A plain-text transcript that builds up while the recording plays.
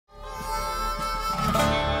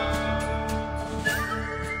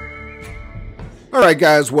Alright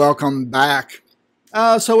guys, welcome back.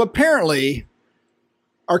 So apparently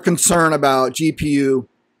our concern about GPU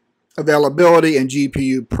availability and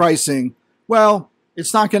GPU pricing, well,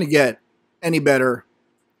 it's not going to get any better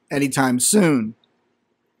anytime soon.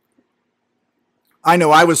 I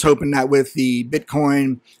know I was hoping that with the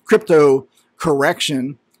Bitcoin crypto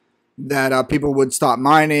correction that people would stop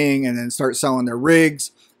mining and then start selling their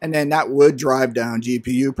rigs, and then that would drive down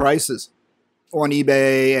GPU prices on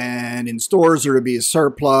eBay and in stores. There would be a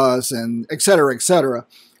surplus and et cetera, et cetera.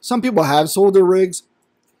 Some people have sold their rigs,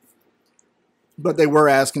 but they were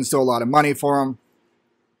asking still a lot of money for them.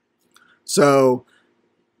 So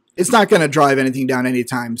it's not going to drive anything down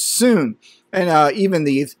anytime soon. And even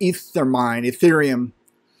the Ethereum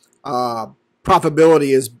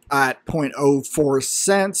profitability is at 0.04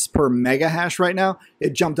 cents per mega hash right now.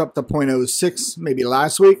 It jumped up to 0.06 maybe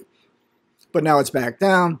last week, but now it's back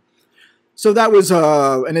down. So that was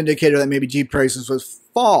an indicator that maybe G prices would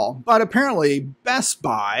fall. But apparently Best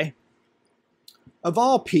Buy, of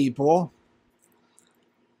all people,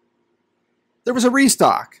 there was a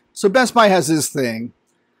restock. So Best Buy has this thing.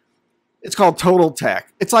 It's called Total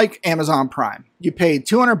Tech. It's like Amazon Prime. You pay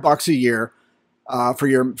 $200 a year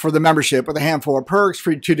for the membership with a handful of perks,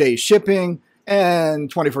 free 2-day shipping,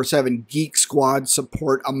 and 24/7 Geek Squad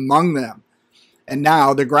support among them. And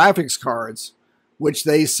now the graphics cards, which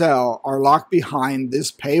they sell, are locked behind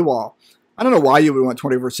this paywall. I don't know why you would want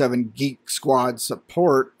 24/7 Geek Squad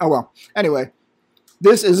support. Oh well. Anyway,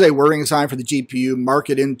 this is a worrying sign for the GPU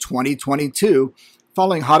market in 2022,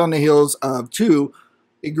 following hot on the heels of two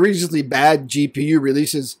egregiously bad GPU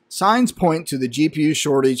releases. Signs point to the GPU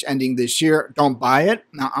shortage ending this year. Don't buy it.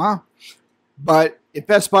 But if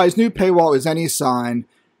Best Buy's new paywall is any sign,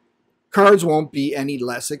 cards won't be any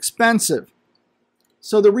less expensive.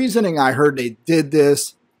 So the reasoning I heard they did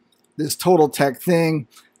this Total Tech thing,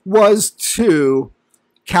 was to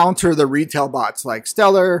counter the retail bots like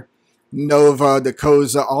Stellar, Nova,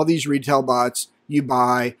 Dakoza, all these retail bots you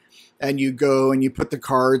buy, and you go and you put the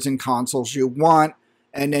cards and consoles you want,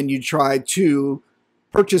 and then you try to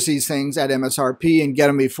purchase these things at MSRP and get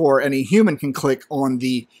them before any human can click on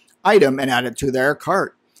the item and add it to their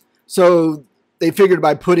cart. So they figured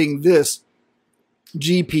by putting this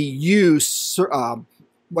GPU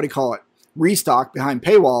restock behind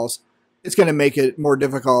paywalls, it's going to make it more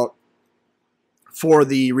difficult for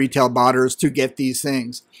the retail botters to get these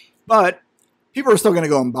things. But people are still going to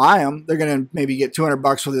go and buy them. They're going to maybe get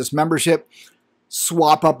 $200 for this membership,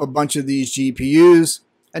 swap up a bunch of these GPUs,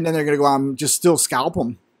 and then they're going to go out and just still scalp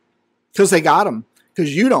them because they got them,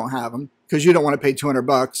 because you don't have them, because you don't want to pay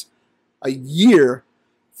 $200 a year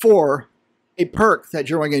for a perk that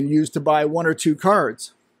you're only going to use to buy 1 or 2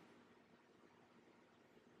 cards.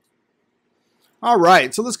 All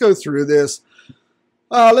right, so let's go through this.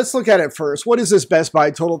 Let's look at it first. What is this Best Buy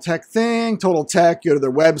Total Tech thing? Total Tech, go to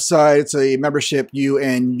their website. It's a membership you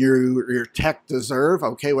and your tech deserve.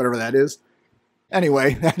 Okay, whatever that is.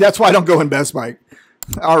 Anyway, that's why I don't go in Best Buy.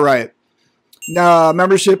 All right.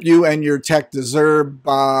 Membership you and your tech deserve.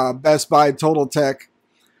 Best Buy Total Tech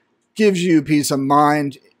gives you peace of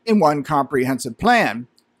mind in one comprehensive plan.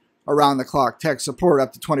 Around-the-clock tech support,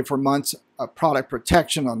 up to 24 months of product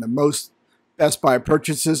protection on the most Best Buy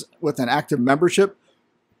purchases with an active membership,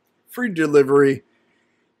 free delivery,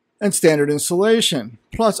 and standard installation,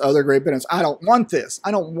 plus other great benefits. I don't want this.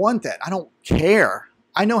 I don't want that. I don't care.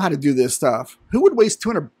 I know how to do this stuff. Who would waste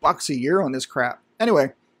 $200 a year on this crap?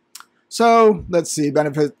 Anyway, so let's see.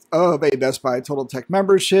 Benefits of a Best Buy Total Tech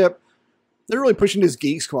membership. They're really pushing this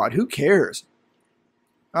Geek Squad. Who cares?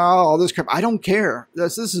 Oh, all this crap. I don't care.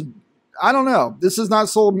 This is, I don't know. This has not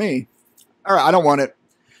sold me. All right, I don't want it.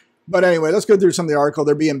 But anyway, let's go through some of the article.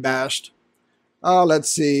 They're being bashed. Let's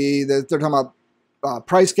see. They're talking about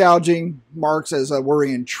price gouging marks as a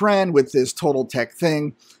worrying trend with this Total Tech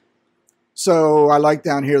thing. So I like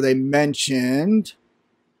down here they mentioned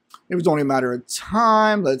it was only a matter of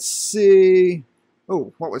time. Let's see.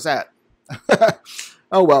 Oh, what was that?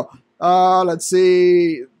 Oh, well. Let's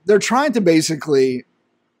see. They're trying to basically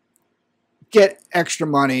get extra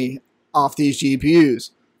money off these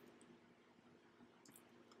GPUs.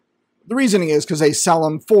 The reasoning is because they sell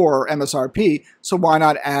them for MSRP, so why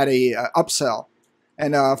not add a upsell?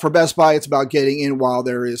 And for Best Buy, it's about getting in while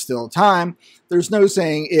there is still time. There's no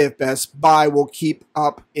saying if Best Buy will keep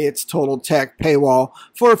up its Total Tech paywall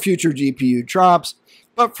for future GPU drops,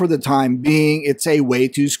 but for the time being, it's a way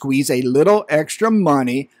to squeeze a little extra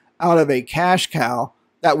money out of a cash cow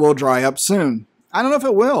that will dry up soon. I don't know if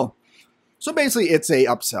it will. So basically, it's a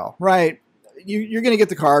upsell, right? You're going to get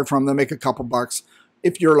the card from them, make a couple bucks,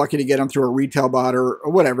 if you're lucky to get them through a retail bot or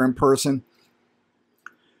whatever in person.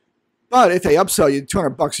 But if they upsell you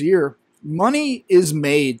 $200 a year, money is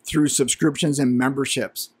made through subscriptions and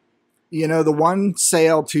memberships. You know, the one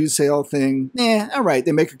sale, two sale thing, all right,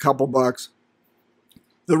 they make a couple bucks.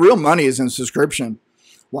 The real money is in subscription.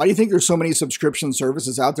 Why do you think there's so many subscription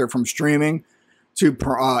services out there, from streaming to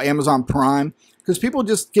Amazon Prime? Because people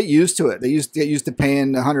just get used to it. They get used to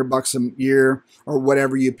paying $100 a year or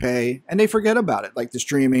whatever you pay, and they forget about it. Like the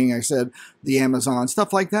streaming, I said, the Amazon,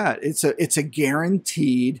 stuff like that. It's a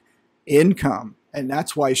guaranteed income, and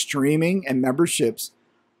that's why streaming and memberships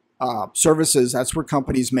services, that's where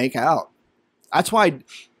companies make out. That's why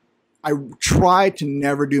I try to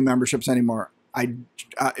never do memberships anymore.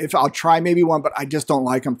 If I'll try maybe one, but I just don't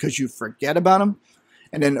like them because you forget about them.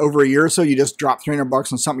 And then over a year or so, you just drop $300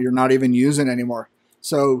 on something you're not even using anymore.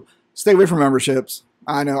 So stay away from memberships.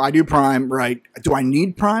 I know I do Prime, right? Do I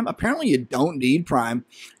need Prime? Apparently you don't need Prime,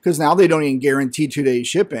 because now they don't even guarantee 2-day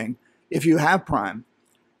shipping if you have Prime.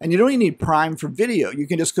 And you don't even need Prime for video. You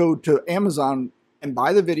can just go to Amazon and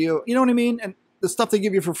buy the video. You know what I mean? And the stuff they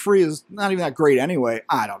give you for free is not even that great anyway.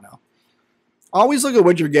 I don't know. Always look at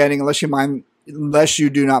what you're getting, unless you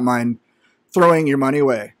do not mind throwing your money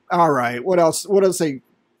away. All right, what else? What else are they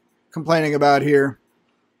complaining about here?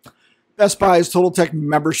 Best Buy's Total Tech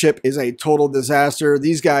membership is a total disaster.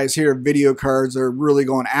 These guys here, video cards, are really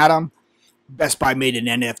going at them. Best Buy made an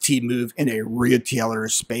NFT move in a retailer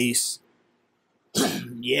space.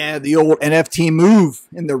 Yeah, the old NFT move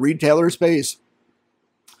in the retailer space.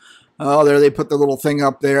 Oh, there they put the little thing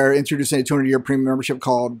up there, introducing a 200-year premium membership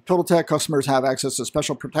called Total Tech. Customers have access to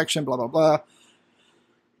special protection, blah, blah, blah.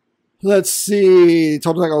 Let's see.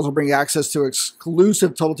 Total Tech also brings access to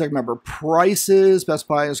exclusive Total Tech member prices. Best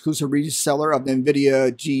Buy exclusive reseller of the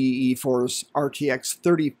NVIDIA GeForce RTX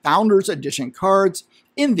 30 Founders Edition cards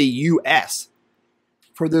in the U.S.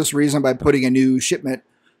 For this reason, by putting a new shipment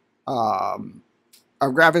of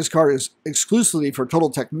graphics card is exclusively for Total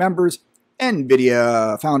Tech members,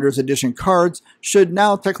 NVIDIA Founders Edition cards should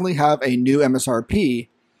now technically have a new MSRP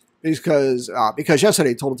because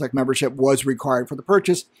yesterday Total Tech membership was required for the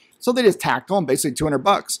purchase. So they just tacked on basically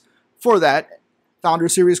 $200 for that Founder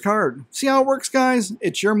Series card. See how it works, guys?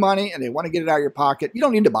 It's your money, and they want to get it out of your pocket. You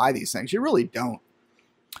don't need to buy these things. You really don't.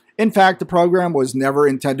 In fact, the program was never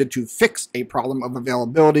intended to fix a problem of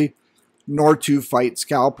availability, nor to fight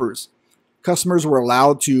scalpers. Customers were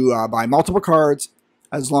allowed to buy multiple cards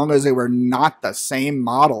as long as they were not the same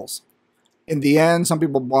models. In the end, some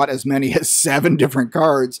people bought as many as 7 different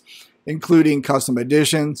cards, including custom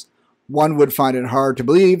editions. One would find it hard to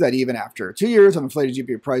believe that even after 2 years of inflated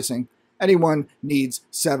GPU pricing, anyone needs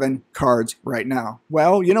 7 cards right now.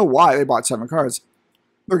 Well, you know why they bought 7 cards.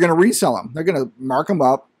 They're going to resell them. They're going to mark them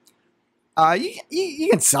up. You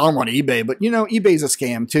can sell them on eBay, but you know, eBay's a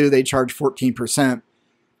scam too. They charge 14%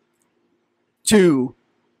 to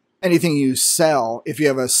anything you sell if you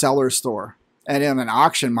have a seller store. And in an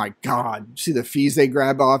auction, my God, see the fees they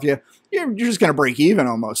grab off you. You're just going to break even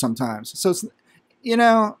almost sometimes. So it's, you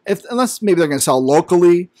know, unless maybe they're going to sell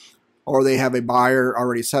locally or they have a buyer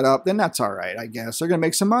already set up, then that's all right, I guess. They're going to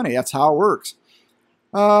make some money. That's how it works.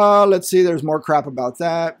 Let's see. There's more crap about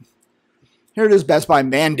that. Here it is, Best Buy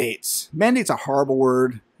mandates. Mandate's a horrible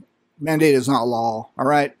word. Mandate is not law, all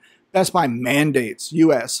right? Best Buy mandates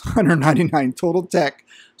US $199 Total Tech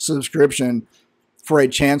subscription for a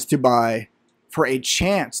chance to buy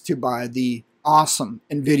the awesome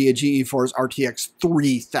NVIDIA GeForce RTX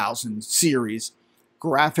 3000 series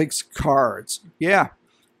graphics cards. Yeah.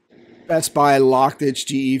 Best Buy locked its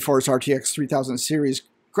GeForce RTX 3000 series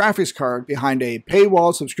graphics card behind a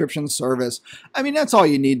paywall subscription service. I mean, that's all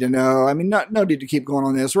you need to know. I mean, no need to keep going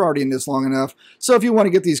on this. We're already in this long enough. So if you want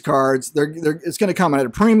to get these cards, it's going to come at a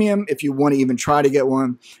premium. If you want to even try to get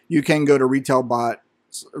one, you can go to Retail Bot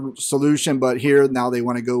Solution, but here now they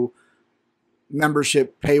want to go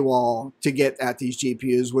membership paywall to get at these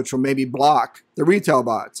GPUs, which will maybe block the retail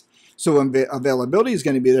bots. So availability is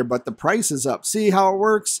going to be there, but the price is up. See how it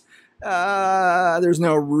works? There's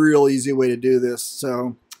no real easy way to do this.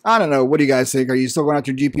 So I don't know. What do you guys think? Are you still going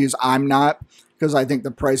after GPUs? I'm not, because I think the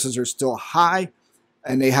prices are still high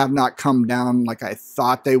and they have not come down like I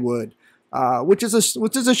thought they would, which is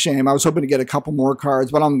a shame. I was hoping to get a couple more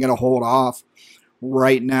cards, but I'm going to hold off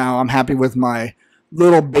right now. I'm happy with my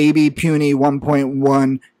little baby puny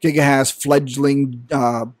 1.1 gigahash fledgling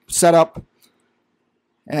setup,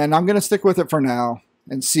 and I'm going to stick with it for now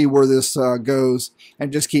and see where this goes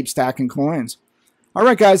and just keep stacking coins. All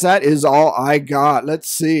right, guys, that is all I got. Let's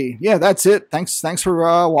see. Yeah, that's it. Thanks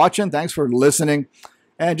for watching. Thanks for listening.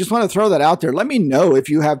 And just want to throw that out there. Let me know if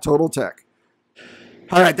you have Total Tech.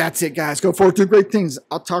 All right, that's it, guys. Go forward to great things.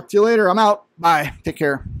 I'll talk to you later. I'm out. Bye. Take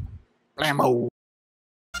care. Blammo.